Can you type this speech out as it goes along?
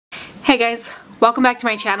Hey guys, welcome back to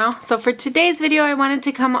my channel. So for today's video I wanted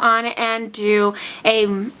to come on and do a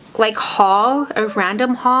haul, a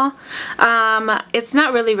random haul. It's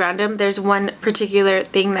not really random. There's one particular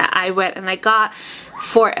thing that I went and I got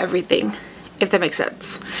for everything, if that makes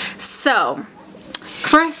sense. So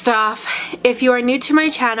first off, if you are new to my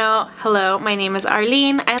channel, hello, my name is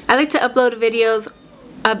Arlene. I like to upload videos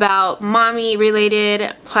about mommy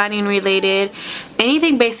related, planning related,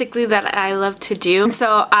 anything basically that I love to do. And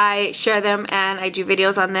so I share them and I do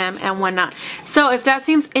videos on them and whatnot. So if that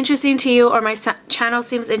seems interesting to you, or my channel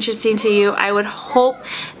seems interesting to you, I would hope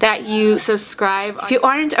that you subscribe. If you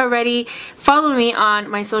aren't already, follow me on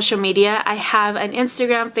my social media. I have an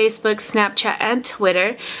Instagram, Facebook, Snapchat, and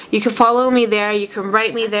Twitter. You can follow me there, you can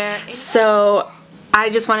write me there. So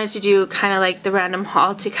I just wanted to do kind of like the random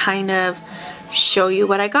haul to kind of show you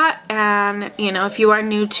what I got, and you know, if you are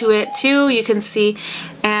new to it too, you can see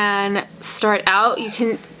and start out. You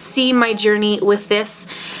can see my journey with this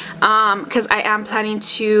because I am planning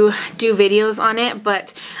to do videos on it,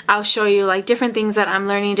 but I'll show you like different things that I'm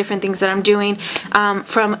learning, different things that I'm doing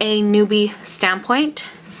from a newbie standpoint.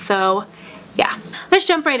 So yeah, let's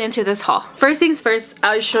jump right into this haul. First things first,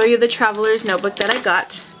 I'll show you the traveler's notebook that I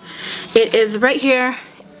got. It is right here.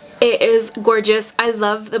 It is gorgeous. I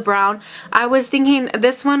love the brown. I was thinking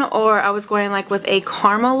this one, or I was going like with a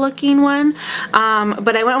caramel looking one,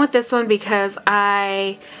 but I went with this one because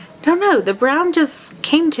I don't know, the brown just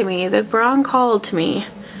came to me. The brown called to me.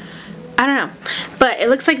 I don't know, but it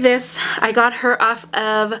looks like this. I got her off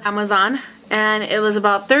of Amazon and it was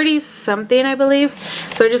about 30 something, I believe.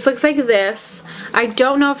 So it just looks like this. I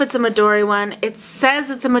don't know if it's a Midori one. It says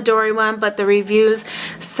it's a Midori one, but the reviews,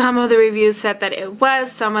 some of the reviews said that it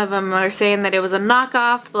was. Some of them are saying that it was a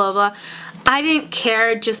knockoff, blah, blah. I didn't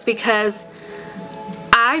care just because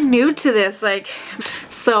I'm new to this.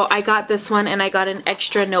 So I got this one and I got an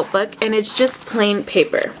extra notebook and it's just plain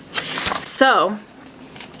paper. So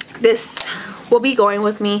this will be going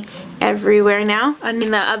with me everywhere now. And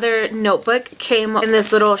the other notebook came in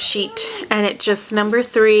this little sheet and it just number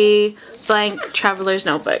 3 blank traveler's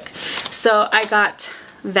notebook. So I got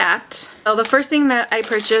that. So the first thing that I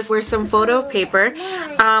purchased were some photo paper.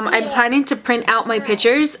 I'm planning to print out my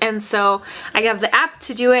pictures, and so I have the app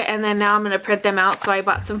to do it, and then now I'm going to print them out. So I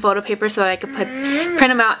bought some photo paper so that I could print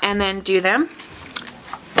them out and then do them.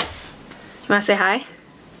 You want to say hi?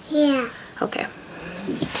 Yeah. Okay.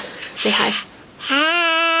 Say hi.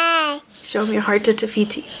 Hi. Show me your heart to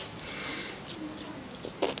Tafiti.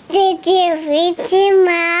 Did you feed you,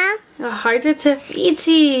 Mom? A heart to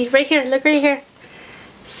Tafiti. Right here. Look right here.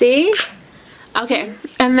 See? Okay.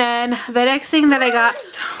 And then the next thing that I got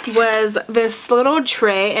was this little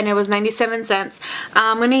tray, and it was 97 cents.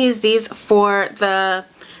 I'm going to use these for the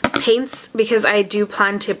paints because I do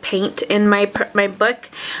plan to paint in my book.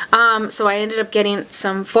 So I ended up getting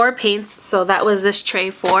some 4 paints. So that was this tray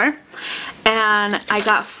 4. And I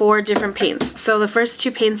got 4 different paints. So the first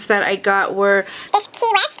 2 paints that I got were this Key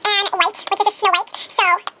West and white, which is a Snow White. So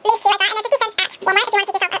these 2 I got, and they're 50 cents at Walmart if you want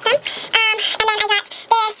to pick yourself up some. And then I got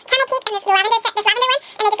this Camel Peak and this lavender one,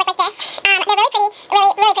 and they just look like this. They're really pretty,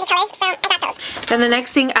 really pretty colors, so I got those. Then the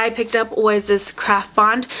next thing I picked up was this craft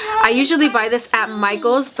bond. I usually buy this at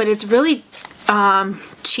Michael's, but it's really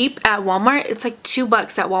cheap at Walmart. It's like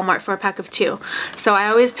 $2 at Walmart for a pack of 2. So I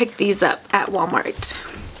always pick these up at Walmart.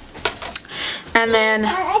 And then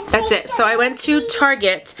that's it. So I went to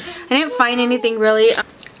Target. I didn't find anything really.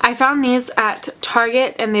 I found these at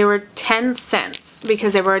Target and they were 10 cents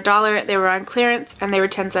because they were $1. They were on clearance and they were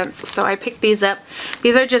 10 cents. So I picked these up.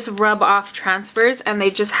 These are just rub off transfers and they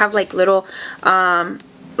just have like little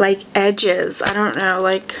like edges. I don't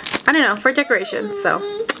know, for decoration. So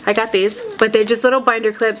I got these, but they're just little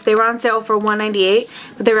binder clips. They were on sale for $1.98,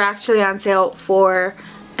 but they were actually on sale for,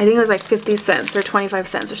 I think it was like 50 cents or 25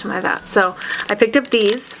 cents or something like that. So I picked up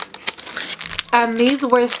these. These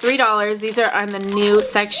were $3. These are on the new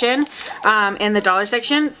section, in the dollar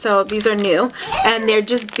section. So these are new. And they're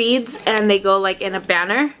just beads and they go like in a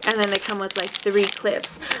banner. And then they come with like 3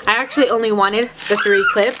 clips. I actually only wanted the 3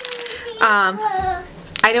 clips.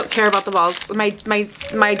 I don't care about the balls.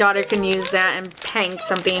 My daughter can use that and hang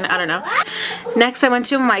something. I don't know. Next I went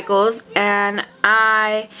to Michael's and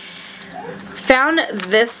I found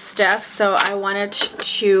this stuff, so I wanted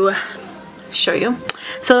to show you.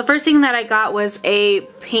 So the first thing that I got was a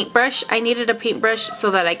paintbrush. I needed a paintbrush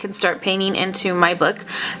so that I can start painting into my book.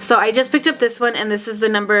 So I just picked up this one, and this is the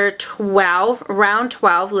number 12, round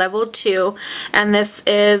 12, level 2, and this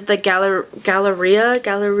is the Galerian.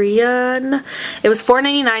 It was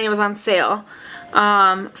 $4.99. It was on sale.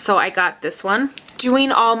 So I got this one.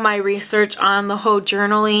 doing all my research on the whole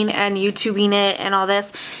journaling and YouTubing it and all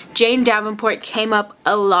this, Jane Davenport came up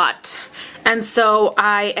a lot. And so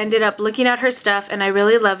I ended up looking at her stuff and I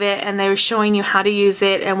really love it, and they were showing you how to use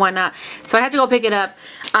it and whatnot. So I had to go pick it up.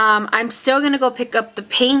 I'm still going to go pick up the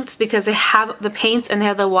paints because they have the paints and they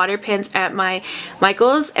have the water pens at my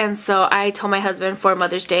Michael's. And so I told my husband for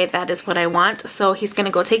Mother's Day that is what I want. So he's going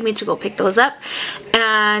to go take me to go pick those up.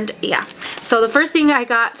 And yeah, so the first thing I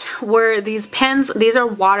got were these pens. These are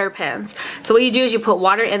water pens. So what you do is you put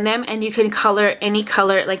water in them and you can color any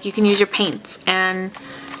color. Like you can use your paints and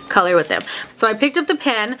color with them. So I picked up the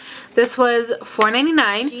pen. This was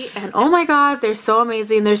 $4.99, and oh my god, they're so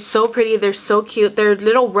amazing. They're so pretty. They're so cute. They're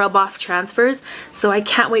little rub-off transfers, so I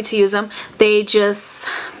can't wait to use them. They just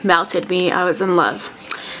melted me. I was in love.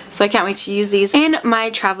 So I can't wait to use these in my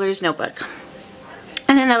traveler's notebook.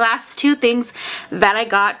 And then the last two things that I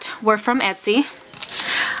got were from Etsy.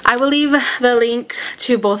 I will leave the link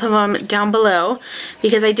to both of them down below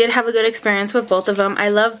because I did have a good experience with both of them. I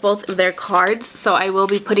love both of their cards, so I will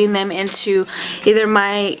be putting them into either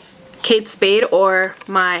my Kate Spade or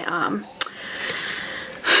my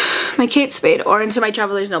Kate Spade or into my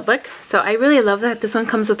traveler's notebook. So I really love that this one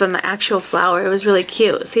comes with an actual flower. It was really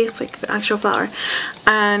cute. See, it's like an actual flower,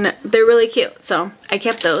 and they're really cute, so I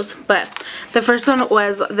kept those. But the first one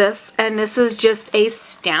was this, and this is just a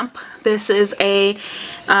stamp. This is a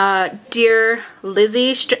Dear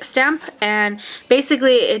Lizzie stamp, and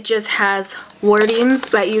basically it just has wordings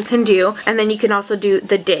that you can do, and then you can also do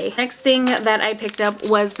the day. Next thing that I picked up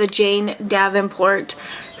was the Jane Davenport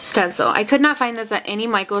stencil. I could not find this at any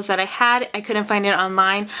Michael's that I had. I couldn't find it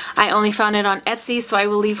online. I only found it on Etsy, so I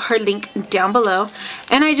will leave her link down below.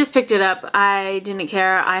 And I just picked it up. I didn't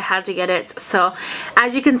care. I had to get it. So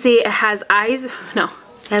as you can see, it has eyes. No.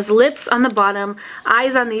 It has lips on the bottom,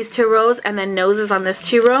 eyes on these two rows, and then noses on this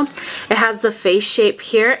two row. It has the face shape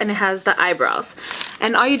here, and it has the eyebrows.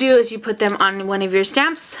 And all you do is you put them on one of your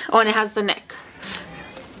stamps. Oh, and it has the neck.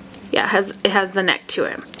 Yeah, it has the neck to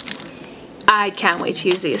it. I can't wait to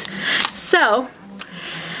use these. So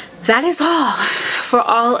that is all for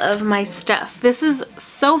all of my stuff. This is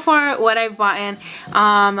so far what I've bought in.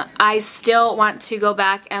 I still want to go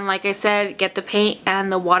back and, like I said, get the paint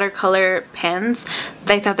and the watercolor pens.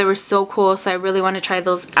 I thought they were so cool, so I really want to try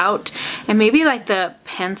those out. And maybe like the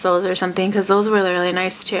pencils or something, because those were really, really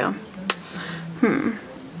nice too.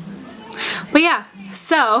 But yeah,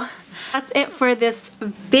 so that's it for this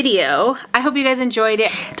video. I hope you guys enjoyed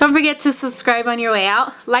it. Don't forget to subscribe on your way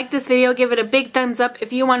out. Like this video, give it a big thumbs up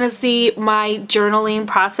if you want to see my journaling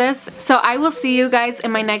process. So I will see you guys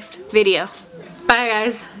in my next video. Bye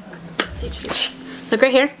guys. Say cheese. Look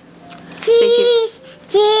right here. Cheese. Say cheese.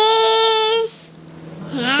 Cheese.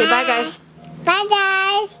 Say bye guys. Bye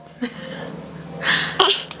guys.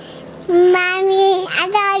 Mommy, I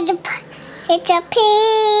got it's a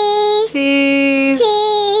piece. Cheese.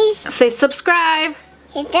 Cheese. Say subscribe.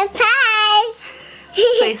 It's a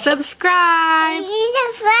piece. Say subscribe.